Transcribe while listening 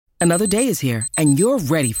Another day is here, and you're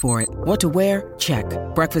ready for it. What to wear? Check.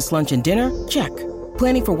 Breakfast, lunch, and dinner? Check.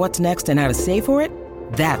 Planning for what's next and how to save for it?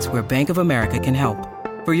 That's where Bank of America can help.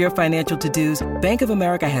 For your financial to-dos, Bank of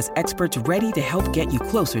America has experts ready to help get you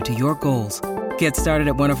closer to your goals. Get started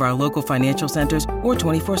at one of our local financial centers or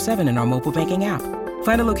 24/7 in our mobile banking app.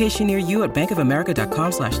 Find a location near you at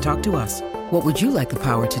bankofamerica.com/talktous. What would you like the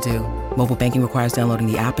power to do? Mobile banking requires downloading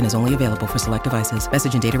the app and is only available for select devices.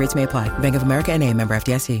 Message and data rates may apply. Bank of America N.A., member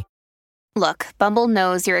FDIC. Look, Bumble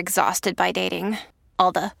knows you're exhausted by dating.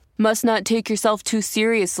 All the must not take yourself too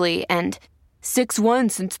seriously and 6'1"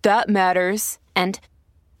 since that matters. And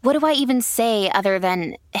what do I even say other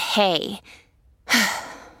than hey?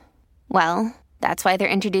 Well, that's why they're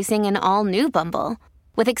introducing an all-new Bumble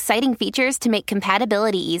with exciting features to make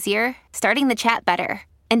compatibility easier, starting the chat better,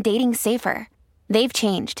 and dating safer. They've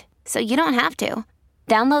changed, so you don't have to.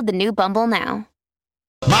 Download the new Bumble now.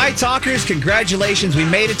 My talkers, congratulations. We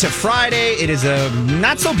made it to Friday. It is a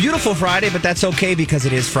not so beautiful Friday, but that's okay because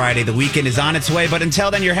it is Friday. The weekend is on its way. But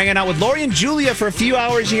until then, you're hanging out with Lori and Julia for a few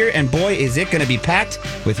hours here. And boy, is it going to be packed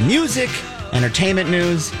with music, entertainment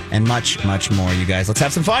news, and much, much more, you guys. Let's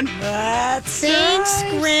have some fun. Thanks,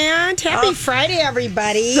 Grant. Happy Friday,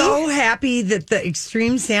 everybody. So happy that the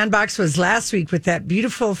Extreme Sandbox was last week with that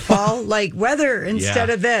beautiful fall-like weather instead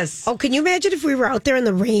of this. Oh, can you imagine if we were out there in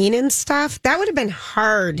the rain and stuff? That would have been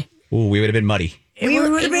hard. Ooh, we would have been muddy. We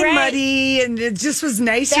would have been muddy, and it just was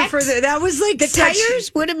nicer for that was like the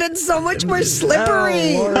tires would have been so much more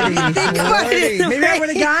slippery. Think about it. Maybe I would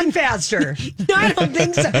have gone faster. No, I don't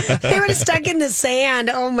think so. They would have stuck in the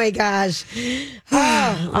sand. Oh my gosh.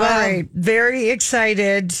 All right. Very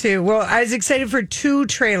excited to. Well, I was excited for two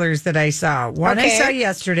trailers that I saw. One I saw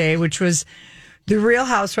yesterday, which was The Real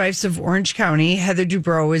Housewives of Orange County. Heather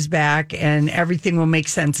Dubrow is back, and everything will make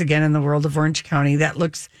sense again in the world of Orange County. That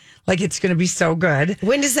looks like it's going to be so good.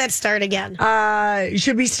 When does that start again? It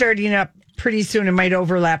should be starting up pretty soon. It might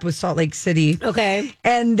overlap with Salt Lake City. Okay.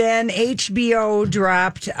 And then HBO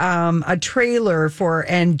dropped a trailer for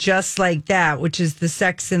And Just Like That, which is the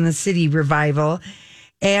Sex and the City revival.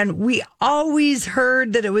 And we always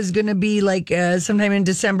heard that it was going to be like sometime in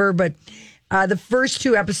December, but the first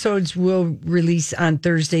two episodes will release on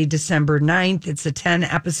Thursday, December 9th. It's a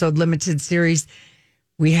 10-episode limited series.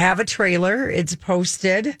 We have a trailer. It's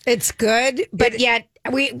posted. It's good, but yet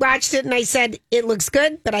we watched it and I said, it looks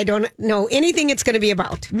good, but I don't know anything it's going to be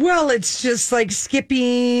about. Well, it's just like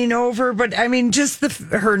skipping over, but I mean, just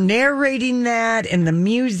her narrating that and the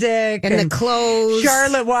music. And the clothes.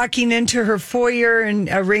 Charlotte walking into her foyer and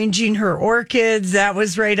arranging her orchids. That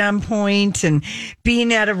was right on point. And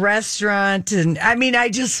being at a restaurant. And I mean, I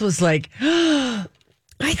just was like...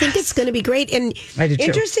 I think it's going to be great. And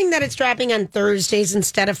interesting that it's dropping on Thursdays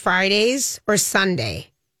instead of Fridays or Sunday.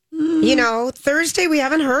 You know, Thursday, we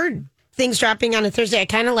haven't heard things dropping on a Thursday. I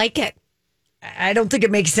kind of like it. I don't think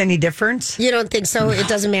it makes any difference. You don't think so? No, it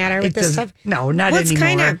doesn't matter with this stuff? No, not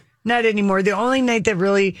anymore. Not anymore. The only night that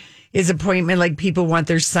really is appointment, like people want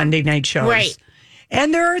their Sunday night shows. Right.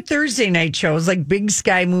 And there are Thursday night shows, like Big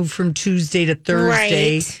Sky moved from Tuesday to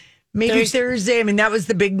Thursday. Right. Maybe Thursday. I mean, that was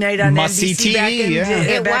the big night on NBC back in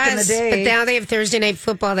the day. But now they have Thursday night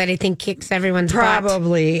football that I think kicks everyone's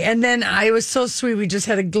Probably. butt. And then I was so sweet. We just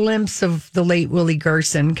had a glimpse of the late Willie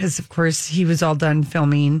Garson because, of course, he was all done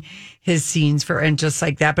filming his scenes for And Just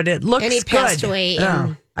Like That. But it looks good. And he passed away.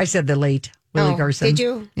 I said the late Willie Garson. Did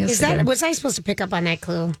you? Yes, was I supposed to pick up on that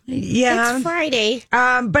clue? Yeah. It's Friday.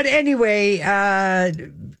 But anyway,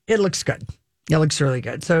 it looks good. It looks really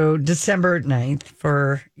good. So December 9th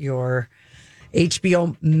for your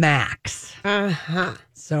HBO Max. Uh-huh.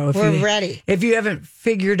 So we're ready. If you haven't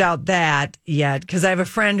figured out that yet, because I have a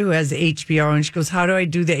friend who has HBO and she goes, how do I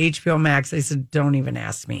do the HBO Max? I said, don't even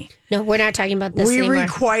ask me. No, we're not talking about this anymore. We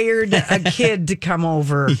required a kid to come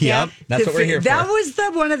over. Yep, that's what we're here for. That was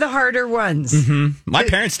one of the harder ones. Mm-hmm. My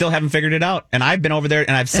parents still haven't figured it out. And I've been over there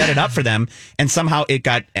and I've set it up for them. And somehow it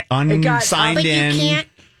got unsigned in.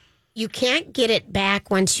 You can't get it back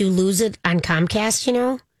once you lose it on Comcast, you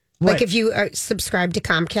know? What? Like if you are subscribed to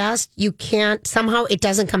Comcast, you can't, somehow it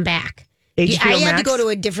doesn't come back. HBO I had to Max? go to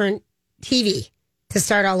a different TV to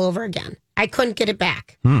start all over again. I couldn't get it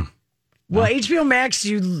back. Well, HBO Max,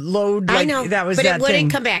 you load. Like, I know, that was but that it wouldn't thing.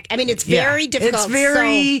 come back. I mean, it's very difficult. It's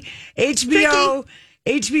very HBO.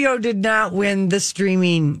 HBO did not win the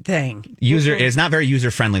streaming thing. It's not very user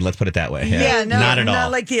friendly. Let's put it that way. Yeah, no, not at all.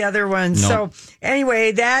 Not like the other ones. Nope. So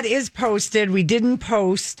anyway, that is posted. We didn't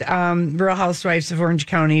post Real Housewives of Orange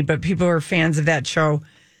County, but people who are fans of that show,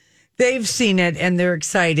 they've seen it and they're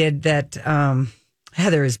excited that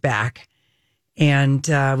Heather is back, and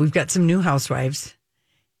we've got some new housewives.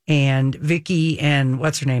 and Vicky and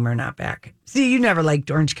what's her name are not back. See, you never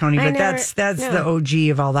liked Orange County, but that's the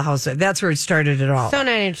OG of all the houses. That's where it started it all. So not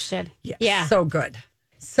interested. Yes. Yeah. So good.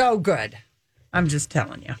 So good. I'm just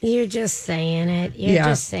telling you. You're just saying it. You're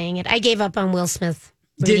just saying it. I gave up on Will Smith.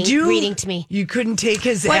 Did you? Reading to me. You couldn't take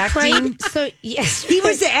his acting? So, yes. He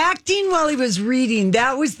was acting while he was reading.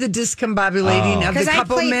 That was the discombobulating of the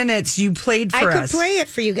couple minutes you played for us. I could play it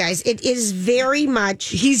for you guys. It is very much...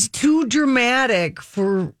 He's too dramatic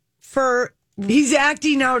for... He's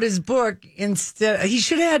acting out his book instead. He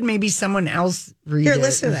should have had maybe someone else read it. Here,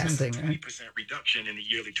 listen to this. 20% reduction in the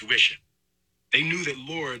yearly tuition. They knew that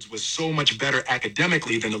Lourdes was so much better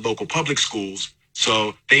academically than the local public schools,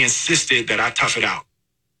 so they insisted that I tough it out.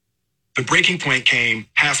 The breaking point came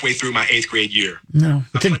halfway through my 8th grade year. No,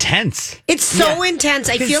 it's intense. It's so intense.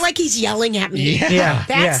 I feel like he's yelling at me. Yeah.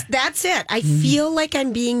 That's it. I feel like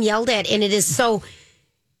I'm being yelled at, and it is so.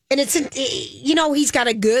 And it's, he's got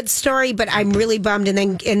a good story, but I'm really bummed. And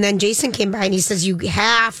then Jason came by and he says, you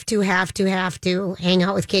have to hang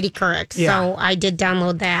out with Katie Couric. Yeah. So I did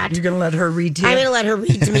download that. You're going to let her read to you? I'm going to let her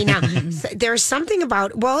read to me now. There's something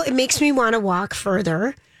about, it makes me want to walk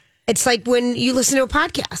further. It's like when you listen to a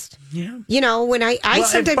podcast. Yeah. When I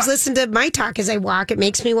sometimes listen to my talk as I walk, it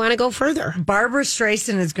makes me want to go further. Barbara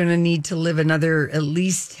Streisand is going to need to live another at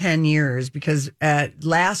least 10 years because at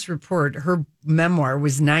last report, her memoir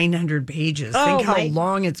was 900 pages. Think how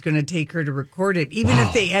long it's going to take her to record it, even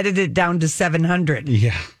if they edit it down to 700.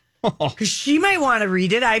 Yeah. Because she might want to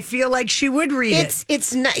read it. I feel like she would read it.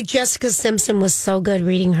 It's not, Jessica Simpson was so good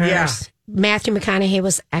reading hers. Yeah. Matthew McConaughey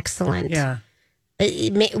was excellent. Yeah.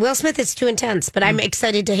 Will Smith, it's too intense, but I'm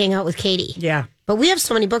excited to hang out with Katie. Yeah. But we have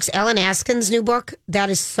so many books. Alan Askin's new book,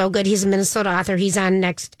 that is so good. He's a Minnesota author. He's on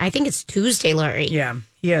next, I think it's Tuesday, Larry. Yeah,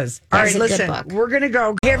 he is. All right, listen, we're going to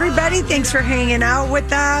go. Hey, everybody, thanks for hanging out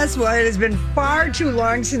with us. Well, it has been far too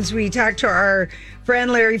long since we talked to our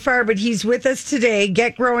friend Larry Farr, but he's with us today.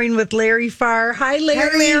 Get Growing with Larry Farr. Hi,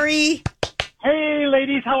 Larry. Hi, Larry. Hey,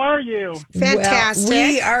 ladies, how are you? Fantastic. Well,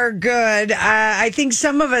 we are good. I think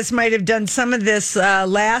some of us might have done some of this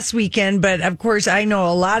last weekend, but of course, I know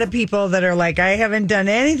a lot of people that are like, I haven't done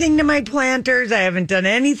anything to my planters. I haven't done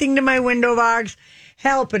anything to my window box.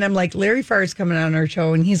 Help. And I'm like, Larry Farr is coming on our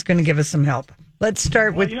show, and he's going to give us some help. Let's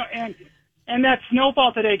start with... And that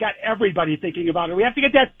snowfall today got everybody thinking about it. We have to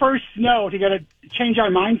get that first snow to change our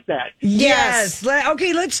mindset. Yes.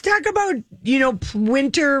 Okay, let's talk about,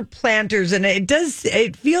 winter planters. And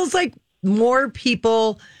it feels like more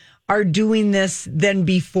people are doing this than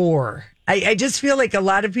before. I just feel like a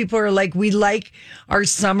lot of people are like, we like our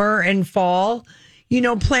summer and fall,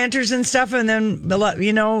 planters and stuff. And then,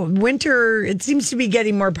 winter, it seems to be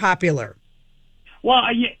getting more popular. Well,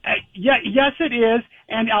 yes, it is.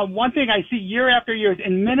 And one thing I see year after year is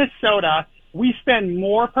in Minnesota, we spend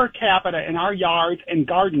more per capita in our yards and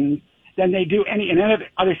gardens than they do in any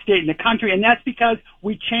other state in the country. And that's because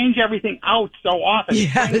we change everything out so often.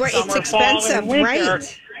 Yeah, it's expensive,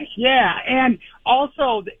 right? Yeah. And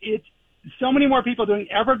also, it's so many more people doing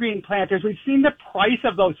evergreen planters. We've seen the price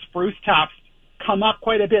of those spruce tops come up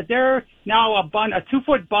quite a bit. They're now a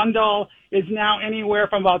 2-foot bundle is now anywhere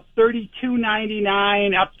from about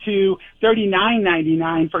 $32.99 up to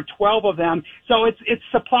 $39.99 for 12 of them. So it's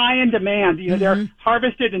supply and demand. They're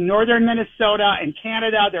harvested in northern Minnesota and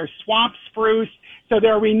Canada. They're swamp spruce. So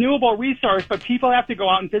they're a renewable resource, but people have to go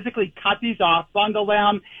out and physically cut these off, bundle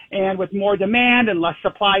them, and with more demand and less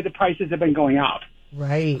supply, the prices have been going up.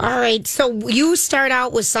 Right. All right. So you start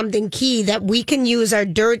out with something key that we can use our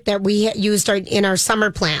dirt that we used in our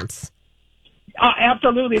summer plants.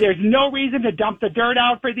 Absolutely. There's no reason to dump the dirt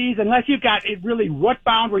out for these unless you've got it really root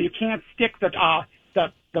bound where you can't stick the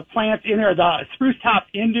plants in or the spruce top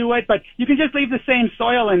into it. But you can just leave the same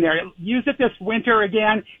soil in there. Use it this winter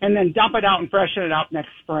again, and then dump it out and freshen it up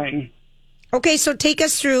next spring. Okay. So take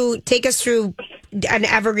us through an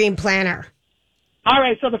evergreen planter. All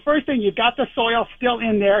right, so the first thing, you've got the soil still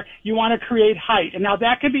in there. You want to create height. And now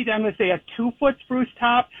that can be done with, say, a 2-foot spruce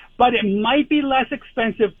top, but it might be less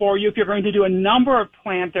expensive for you if you're going to do a number of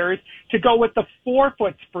planters to go with the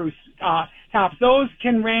 4-foot spruce tops. Those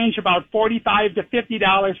can range about $45 to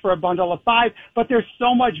 $50 for a bundle of 5, but they're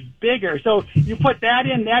so much bigger. So you put that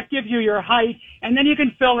in, that gives you your height, and then you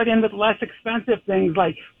can fill it in with less expensive things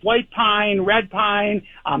like white pine, red pine,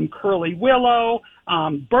 curly willow,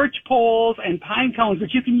 birch poles and pine cones,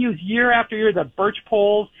 which you can use year after year, the birch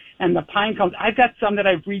poles and the pine cones. I've got some that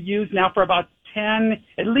I've reused now for about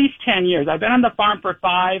at least 10 years. I've been on the farm for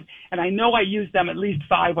 5, and I know I used them at least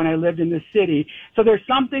 5 when I lived in the city. So there's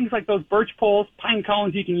some things like those birch poles, pine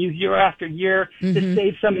cones you can use year after year to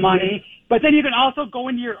save some money. But then you can also go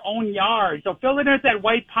into your own yard. So fill it in with that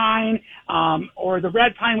white pine or the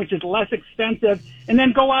red pine, which is less expensive, and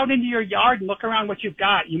then go out into your yard and look around what you've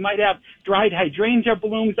got. You might have dried hydrangea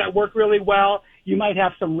blooms that work really well. You might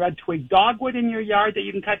have some red twig dogwood in your yard that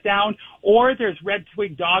you can cut down, or there's red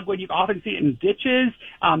twig dogwood. You often see it in ditches.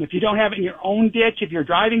 If you don't have it in your own ditch, if you're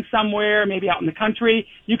driving somewhere, maybe out in the country,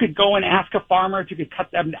 you could go and ask a farmer if you could cut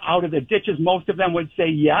them out of the ditches. Most of them would say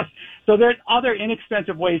yes. So there's other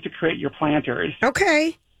inexpensive ways to create your planters.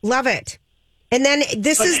 Okay. Love it. And then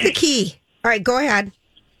this is the key. All right, go ahead.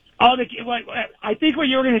 I think what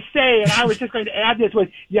you were going to say, and I was just going to add this, was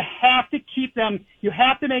you have to keep them, you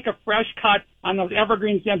have to make a fresh cut on those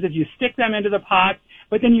evergreen stems if you stick them into the pot,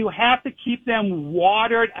 but then you have to keep them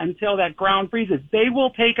watered until that ground freezes. They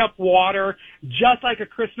will take up water just like a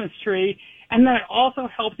Christmas tree. And then it also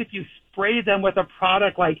helps if you spray them with a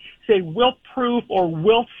product like, say, Wilt Proof or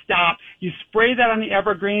Wilt Stop. You spray that on the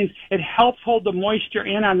evergreens. It helps hold the moisture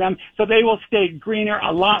in on them so they will stay greener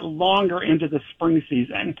a lot longer into the spring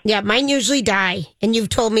season. Yeah, mine usually die. And you've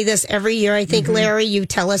told me this every year. I think, Larry, you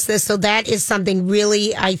tell us this. So that is something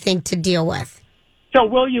really, I think, to deal with. So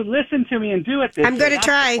will you listen to me and do it this I'm going to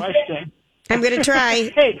try. I'm going to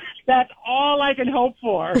try. Hey, that's all I can hope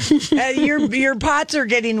for. Your pots are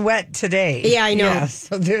getting wet today. Yeah, I know. Yeah,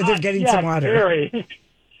 so they're getting some water. Very.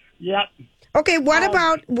 Yep. Okay, what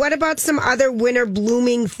about some other winter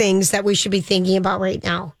blooming things that we should be thinking about right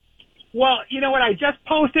now? Well, you know what? I just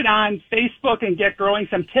posted on Facebook and Get Growing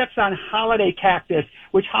some tips on holiday cactus,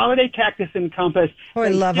 which holiday cactus encompass I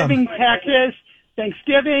love them. Thanksgiving cactus,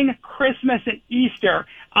 Thanksgiving, Christmas, and Easter.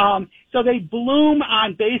 So they bloom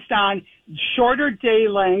based on shorter day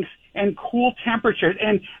lengths and cool temperatures.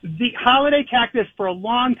 And the holiday cactus for a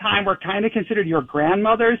long time were kind of considered your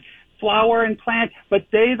grandmother's flower and plant, but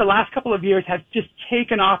the last couple of years have just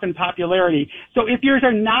taken off in popularity. So if yours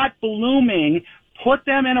are not blooming, put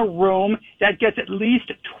them in a room that gets at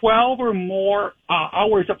least 12 or more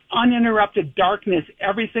hours of uninterrupted darkness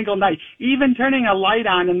every single night. Even turning a light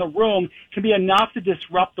on in the room can be enough to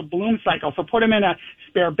disrupt the bloom cycle. So put them in a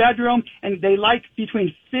spare bedroom, and they like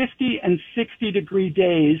between 50 and 60 degree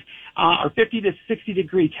days, or 50 to 60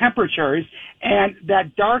 degree temperatures. And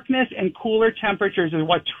that darkness and cooler temperatures is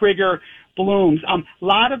what trigger blooms. A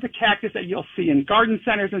lot of the cactus that you'll see in garden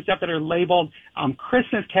centers and stuff that are labeled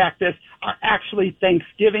Christmas cactus are actually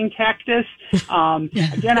Thanksgiving cactus.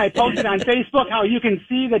 Again, I posted on Facebook how you can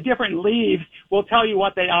see the different leaves. We'll tell you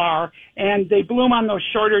what they are. And they bloom on those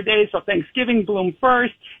shorter days. So Thanksgiving bloom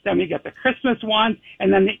first, then we get the Christmas ones,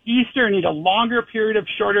 and then the Easter need a longer period of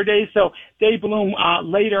shorter days. So they bloom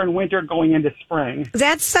later in winter going into spring.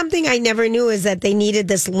 That's something I never knew, is that they needed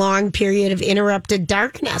this long period of interrupted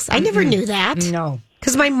darkness. I never knew that. No.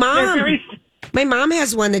 Because my mom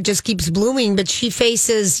has one that just keeps blooming, but she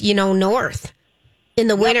faces, north in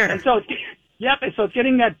the winter. And so it's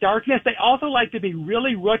getting that darkness. They also like to be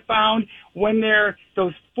really root bound when they're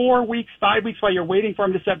those 4 weeks, 5 weeks while you're waiting for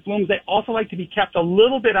them to set blooms. They also like to be kept a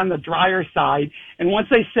little bit on the drier side. And once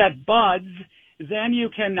they set buds, then you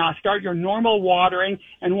can start your normal watering.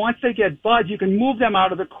 And once they get buds, you can move them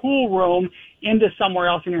out of the cool room into somewhere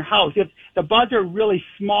else in your house. If the buds are really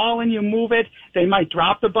small and you move it, they might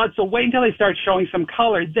drop the buds. So wait until they start showing some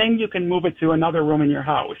color. Then you can move it to another room in your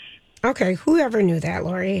house. Okay. Whoever knew that,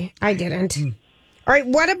 Lori? I didn't. All right.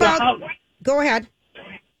 What about... Go ahead.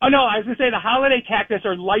 Oh, no. I was going to say the holiday cactus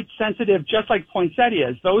are light sensitive, just like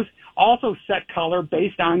poinsettias. Those also set color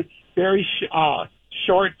based on very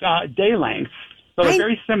short day lengths. So they're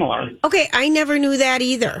very similar. Okay, I never knew that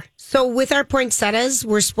either. So with our poinsettias,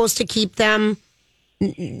 we're supposed to keep them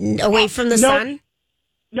away from the sun?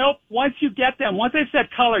 Nope. Once you get them, once they've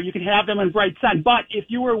set color, you can have them in bright sun. But if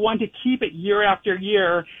you were one to keep it year after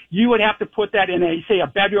year, you would have to put that in a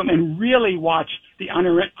bedroom and really watch the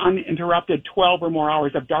uninterrupted 12 or more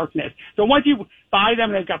hours of darkness. So once you buy them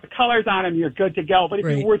and they've got the colors on them, you're good to go. But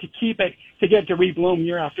if you were to keep it to get to rebloom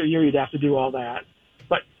year after year, you'd have to do all that.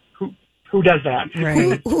 But who does that?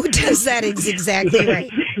 Right. Who does that is exactly right.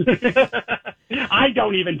 I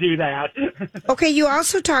don't even do that. Okay, you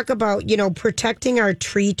also talk about, protecting our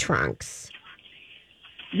tree trunks.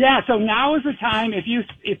 Yeah, so now is the time if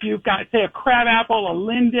you've got, say, a crabapple, a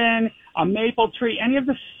linden, a maple tree, any of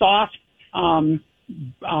the soft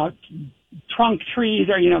trunk trees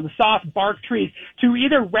or, the soft bark trees, to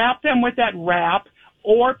either wrap them with that wrap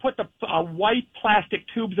or put the white plastic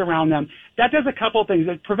tubes around them. That does a couple things.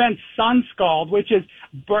 It prevents sun scald, which is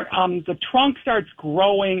the trunk starts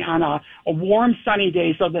growing on a warm, sunny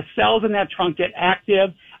day, so the cells in that trunk get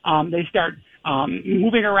active. They start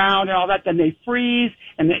moving around and all that. Then they freeze,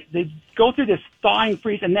 and they go through this thawing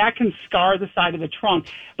freeze, and that can scar the side of the trunk.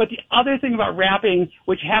 But the other thing about wrapping,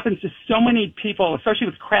 which happens to so many people, especially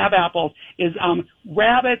with crab apples, is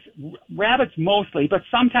rabbits mostly, but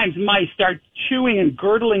sometimes mice start chewing and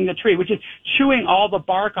girdling the tree, which is chewing all the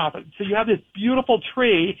bark off it. So you have this beautiful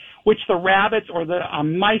tree, which the rabbits or the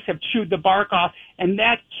mice have chewed the bark off, and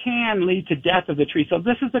that can lead to death of the tree. So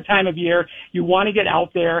this is the time of year you want to get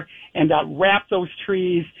out there and wrap those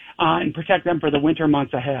trees and protect them for the winter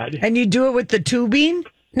months ahead. And you do it with the tubing?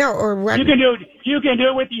 No, or what? You can do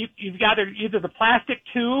it with you've got either the plastic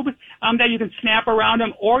tube that you can snap around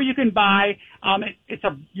them, or you can buy it's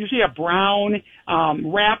usually a brown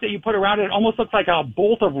wrap that you put around it. It almost looks like a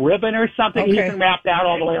bolt of ribbon or something. Okay. You can wrap that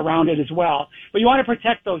all the way around it as well. But you want to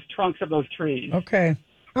protect those trunks of those trees.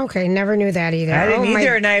 Okay, never knew that either. I didn't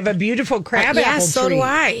either, and I have a beautiful crab apple tree. Yeah, so do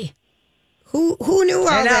I. Who knew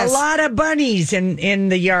all this? And a lot of bunnies in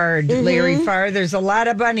the yard, Larry Farr. There's a lot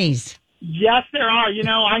of bunnies. Yes, there are. You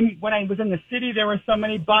know, when I was in the city, there were so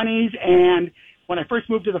many bunnies, and when I first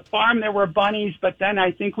moved to the farm, there were bunnies, but then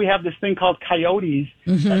I think we have this thing called coyotes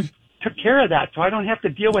that took care of that, so I don't have to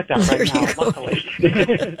deal with that right now, luckily. We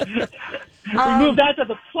moved that to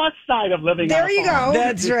the plus side of living there on a you farm. go.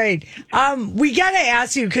 That's right. We got to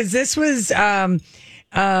ask you, because this was...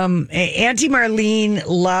 Auntie Marlene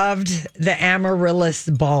loved the amaryllis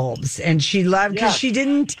bulbs, and she loved because she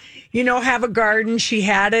didn't, have a garden. She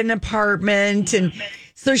had an apartment, and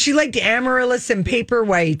so she liked amaryllis and paper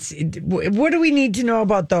whites. What do we need to know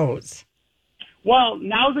about those? Well,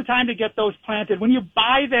 now's the time to get those planted. When you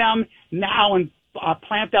buy them now and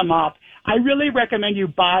plant them up, I really recommend you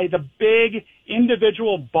buy the big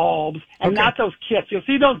individual bulbs and not those kits. You'll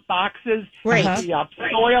see those boxes with the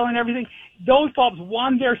soil and everything. Those bulbs,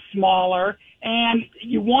 one, they're smaller, and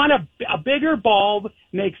you want a bigger bulb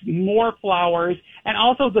makes more flowers, and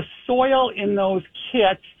also the soil in those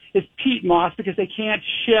kits is peat moss because they can't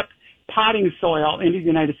ship potting soil into the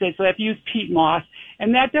United States, so they have to use peat moss,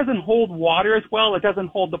 and that doesn't hold water as well. It doesn't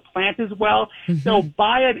hold the plant as well. So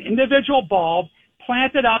buy an individual bulb,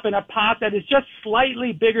 plant it up in a pot that is just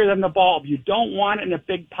slightly bigger than the bulb. You don't want it in a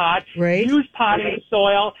big pot. Right. Use potting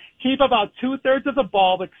soil. Keep about 2/3 of the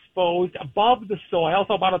bulb exposed above the soil,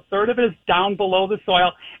 so about 1/3 of it is down below the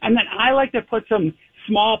soil. And then I like to put some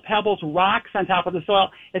small pebbles, rocks on top of the soil.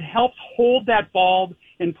 It helps hold that bulb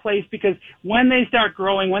in place because when they start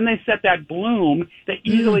growing, when they set that bloom, they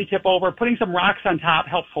easily tip over. Putting some rocks on top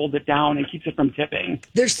helps hold it down and keeps it from tipping.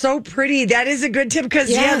 They're so pretty. That is a good tip because,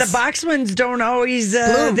 the box ones don't always,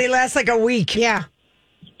 they last like a week. Yeah.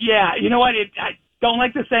 Yeah, you know what? I don't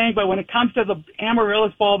like the saying, but when it comes to the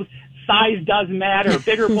amaryllis bulbs, size does matter.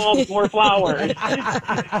 Bigger bulbs, more flowers.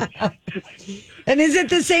 And is it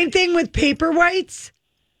the same thing with paper whites?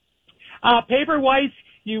 Paper whites,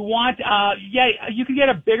 you want, you can get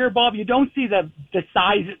a bigger bulb. You don't see the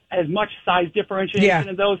size, as much size differentiation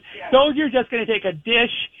in those. Those you're just going to take a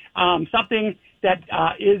dish, something that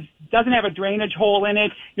doesn't have a drainage hole in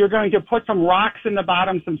it. You're going to put some rocks in the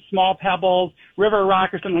bottom, some small pebbles, river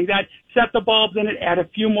rock or something like that. Set the bulbs in it, add a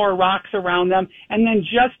few more rocks around them, and then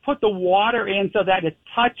just put the water in so that it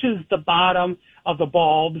touches the bottom of the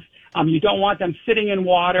bulbs. You don't want them sitting in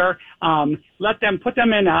water. Put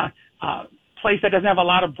them in a place that doesn't have a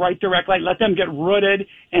lot of bright direct light. Let them get rooted,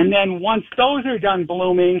 and then once those are done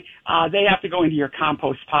blooming, they have to go into your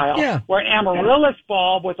compost pile. Yeah. Where an amaryllis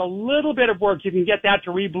bulb, with a little bit of work, you can get that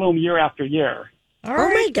to rebloom year after year. All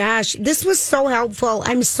right. Oh my gosh, this was so helpful.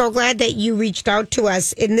 I'm so glad that you reached out to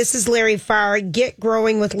us. And this is Larry Farr. Get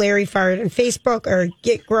Growing with Larry Farr on Facebook, or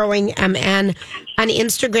Get Growing MN on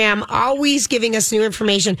Instagram. Always giving us new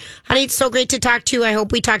information. Honey, it's so great to talk to you. I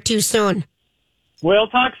hope we talk to you soon. We'll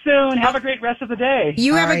talk soon. Have a great rest of the day.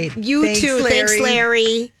 You too. Larry. Thanks,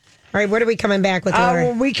 Larry. All right, what are we coming back with, Larry?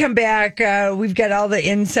 When we come back, we've got all the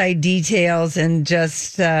inside details and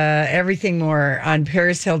just everything more on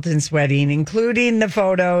Paris Hilton's wedding, including the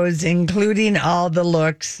photos, including all the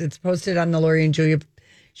looks. It's posted on the Lori and Julia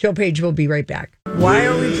show page. We'll be right back. Why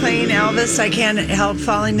are we playing Elvis? I Can't Help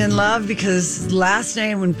Falling in Love, because last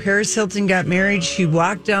night when Paris Hilton got married, she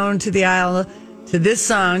walked down to the aisle to this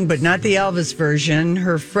song, but not the Elvis version.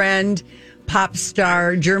 Her friend,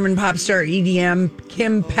 German pop star EDM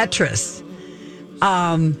Kim Petras,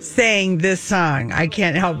 sang this song, I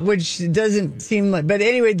Can't Help, which doesn't seem like, but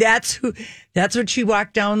anyway, that's what she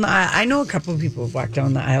walked down the aisle. I know a couple of people who walked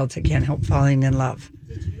down the aisle to Can't Help Falling in Love.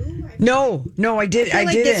 No, I did. I feel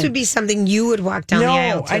like didn't. This would be something you would walk down the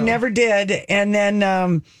aisle to. I never did. And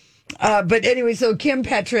then, but anyway, so Kim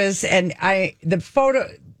Petras and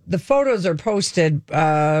the photos are posted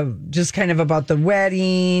just kind of about the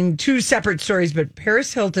wedding, two separate stories, but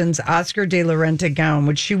Paris Hilton's Oscar de la Renta gown,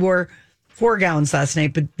 which she wore 4 gowns last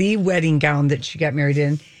night, but the wedding gown that she got married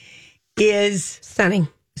in is stunning.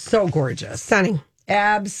 So gorgeous. Stunning.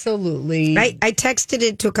 Absolutely. I texted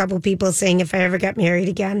it to a couple people saying if I ever got married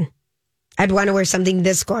again, I'd want to wear something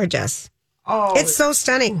this gorgeous. Oh, it's so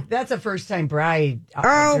stunning. That's a first-time bride.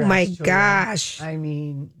 Oh, my gosh. I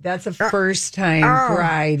mean, that's a first-time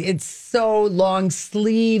bride. It's so long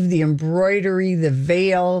sleeve, the embroidery, the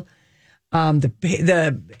veil,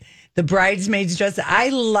 the bridesmaid's dress. I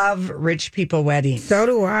love rich people weddings. So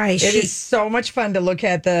do I. It is so much fun to look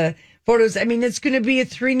at the photos. I mean, it's going to be a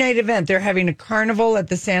 3-night event. They're having a carnival at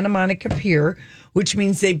the Santa Monica Pier, which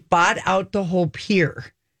means they bought out the whole pier.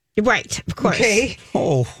 Right, of course. Okay.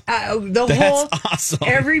 Oh, that's whole awesome.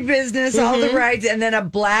 Every business, all the rides, and then a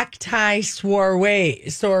black tie soiree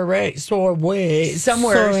somewhere. Soiree on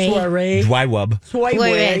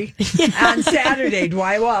Saturday.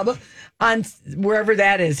 Dwiwub on wherever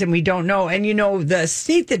that is, and we don't know. And you know, the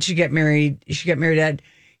state that she got married at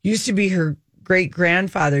used to be her great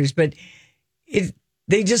grandfather's, but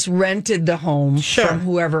they just rented the home from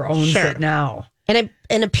whoever owns it now. And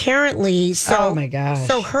apparently, oh my gosh!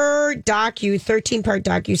 So her 13-part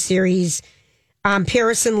docu-series,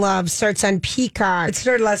 Paris in Love, starts on Peacock. It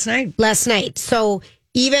started last night. So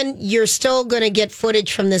even you're still going to get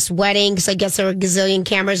footage from this wedding because I guess there are a gazillion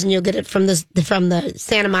cameras, and you'll get it from the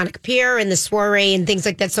Santa Monica Pier and the soiree and things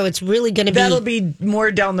like that. So it's really going to be that'll be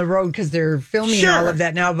more down the road because they're filming all of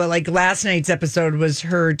that now. But like last night's episode was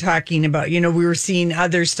her talking about, we were seeing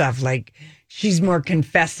other stuff like. She's more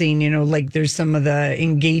confessing, like there's some of the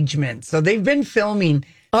engagement. So they've been filming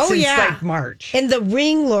since like March. And the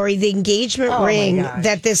ring, Lori, the engagement ring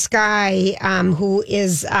that this guy who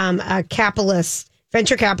is a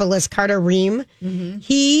venture capitalist, Carter Ream,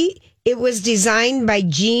 it was designed by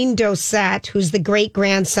Jean Dosset, who's the great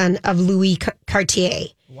grandson of Louis Cartier.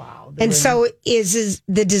 Wow. And so is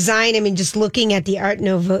the design, I mean, just looking at the Art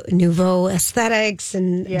Nouveau aesthetics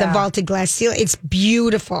and the vaulted glass seal, it's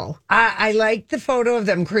beautiful. I like the photo of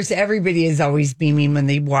them. Of course, everybody is always beaming when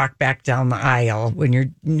they walk back down the aisle when you're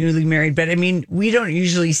newly married. But I mean, we don't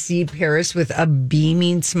usually see Paris with a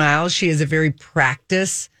beaming smile. She has a very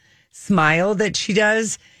practiced smile that she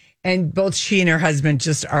does. And both she and her husband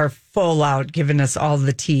just are full out giving us all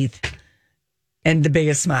the teeth. And the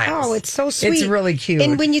biggest smiles. Oh, it's so sweet. It's really cute.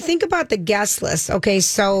 And when you think about the guest list, okay,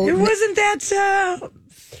 so it wasn't that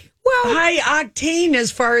high octane as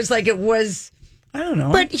far as like it was. I don't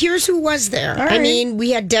know. But here's who was there. All right. I mean, we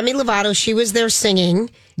had Demi Lovato. She was there singing.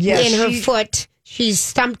 Yes, in her foot. She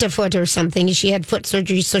stumped a foot or something. She had foot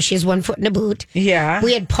surgery, so she has one foot in a boot. Yeah.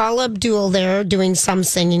 We had Paula Abdul there doing some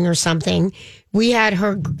singing or something. We had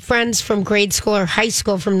her friends from grade school or high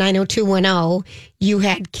school from 90210. You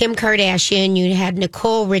had Kim Kardashian. You had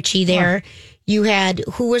Nicole Richie there. You had,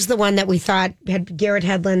 who was the one that we thought had Garrett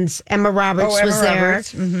Hedlund's? Emma Roberts was there.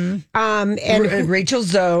 Mm-hmm. And Rachel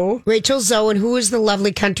Zoe. And who was the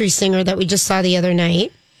lovely country singer that we just saw the other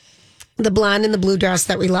night? The blonde in the blue dress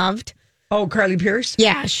that we loved. Oh, Carly Pierce?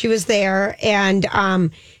 Yeah, she was there. And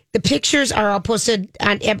the pictures are all posted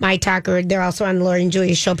at My Talker. They're also on Lori and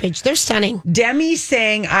Julia's show page. They're stunning. Demi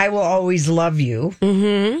sang I Will Always Love You.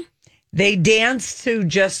 Mm-hmm. They danced to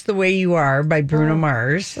Just the Way You Are by Bruno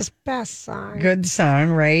Mars. That's the best song. Good song,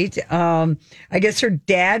 right? I guess her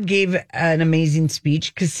dad gave an amazing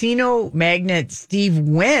speech. Casino magnate Steve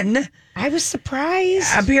Wynn. I was surprised.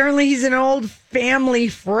 Apparently, he's an old family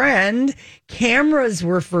friend. Cameras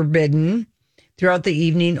were forbidden throughout the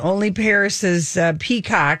evening. Only Paris's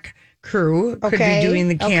Peacock crew could be doing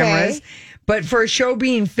the cameras. Okay. But for a show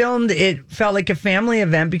being filmed, it felt like a family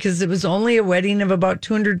event because it was only a wedding of about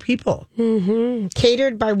 200 people. Mm-hmm.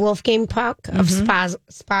 Catered by Wolfgang Puck of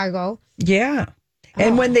Spago. Yeah.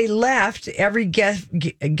 And when they left, every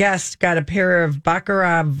guest got a pair of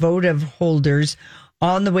Baccarat votive holders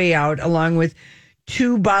on the way out, along with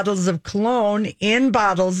 2 bottles of cologne in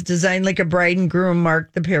bottles designed like a bride and groom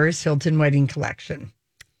marked the Paris Hilton wedding collection.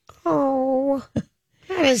 Oh,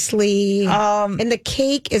 honestly. And the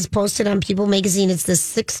cake is posted on People Magazine. It's the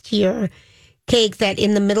 6th-tier cake that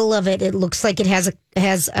in the middle of it, it looks like it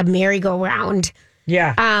has a merry-go-round.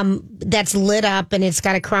 Yeah. That's lit up and it's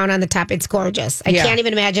got a crown on the top. It's gorgeous. I can't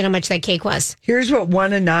even imagine how much that cake was. Here's what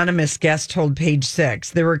one anonymous guest told Page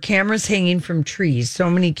Six. There were cameras hanging from trees. So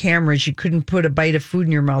many cameras you couldn't put a bite of food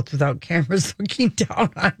in your mouth without cameras looking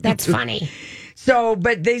down on That's you. funny. So,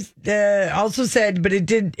 but they also said, but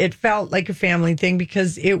it felt like a family thing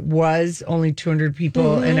because it was only 200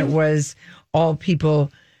 people and it was all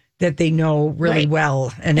people that they know really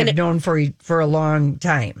well and have known for a long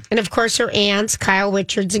time. And of course, her aunts, Kyle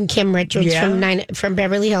Richards and Kim Richards from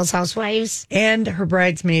Beverly Hills Housewives. And her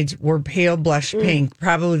bridesmaids were pale blush pink,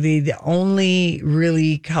 probably the only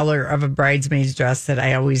really color of a bridesmaid's dress that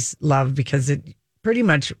I always love because it pretty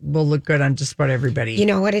much will look good on just about everybody. You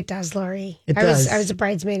know what it does, Lori? I was a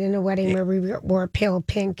bridesmaid in a wedding where we wore pale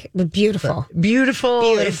pink. It was beautiful.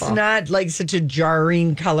 Beautiful. It's not like such a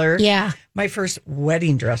jarring color. Yeah. My first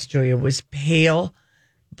wedding dress, Julia, was pale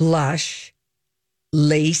blush,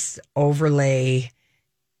 lace overlay,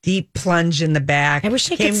 deep plunge in the back. I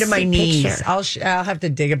wish I came could to my see a knees. picture. I'll have to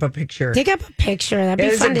dig up a picture. Dig up a picture.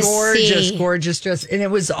 That'd be fun to see. It was a gorgeous dress. And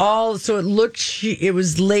it was all, so it looked, it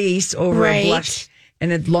was lace over a blush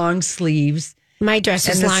and it long sleeves. My dress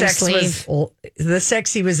was long sleeve. The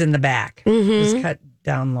sexy was in the back. It was cut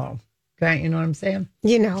down low. Okay, you know what I'm saying?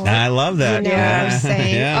 You know. I love that. You know what I'm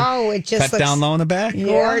saying? Yeah. Oh, it just cut looks down low in the back.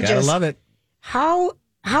 Gorgeous. Gotta love it. How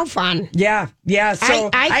fun. Yeah. So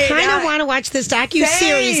I kind of want to watch this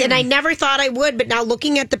docuseries, and I never thought I would, but now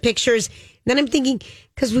looking at the pictures, then I'm thinking,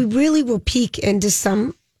 because we really will peek into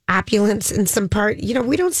some opulence in some part. You know,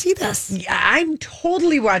 we don't see this. I'm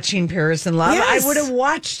totally watching Paris in Love. Yes. I would have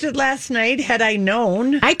watched it last night had I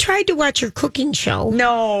known. I tried to watch your cooking show.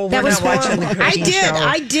 No, that was not watching the cooking show.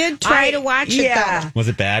 I did try to watch it, though. Was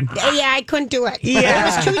it bad? Yeah, I couldn't do it.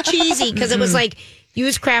 Yeah. It was too cheesy because it was like,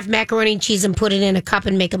 use Kraft macaroni and cheese and put it in a cup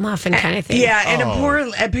and make a muffin kind of thing. Yeah, and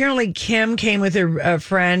apparently Kim came with her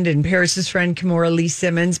friend and Paris's friend, Kimora Lee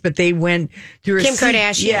Simmons, but they went through Kim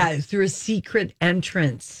Kardashian. Yeah, through a secret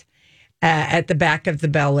entrance at the back of the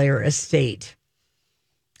Bel Air estate.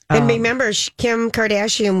 And remember, Kim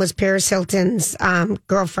Kardashian was Paris Hilton's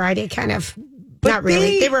Girl Friday kind of. Not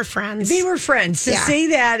really. They were friends. They were friends. To say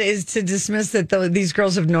that is to dismiss that these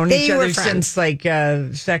girls have known each other since like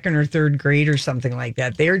second or third grade or something like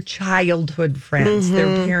that. They're childhood friends.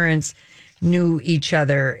 Their parents knew each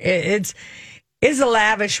other. It's a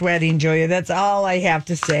lavish wedding, Julia. That's all I have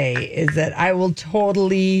to say is that I will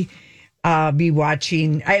totally be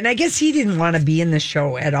watching. And I guess he didn't want to be in the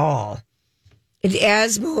show at all.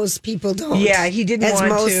 As most people don't. Yeah, he didn't want to. As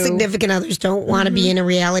most significant others don't want to be in a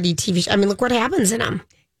reality TV show. I mean, look what happens in them.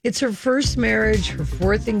 It's her first marriage, her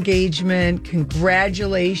fourth engagement.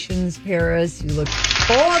 Congratulations, Paris. You look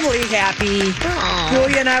totally happy. Aww.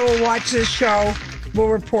 Julia and I will watch this show. We'll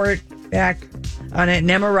report back on it. And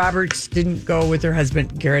Emma Roberts didn't go with her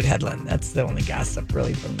husband, Garrett Hedlund. That's the only gossip,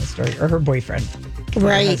 really, from the story. Or her boyfriend.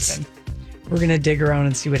 Right. We're going to dig around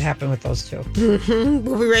and see what happened with those two.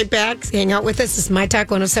 We'll be right back. Hang out with us. This is My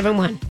Talk 1071.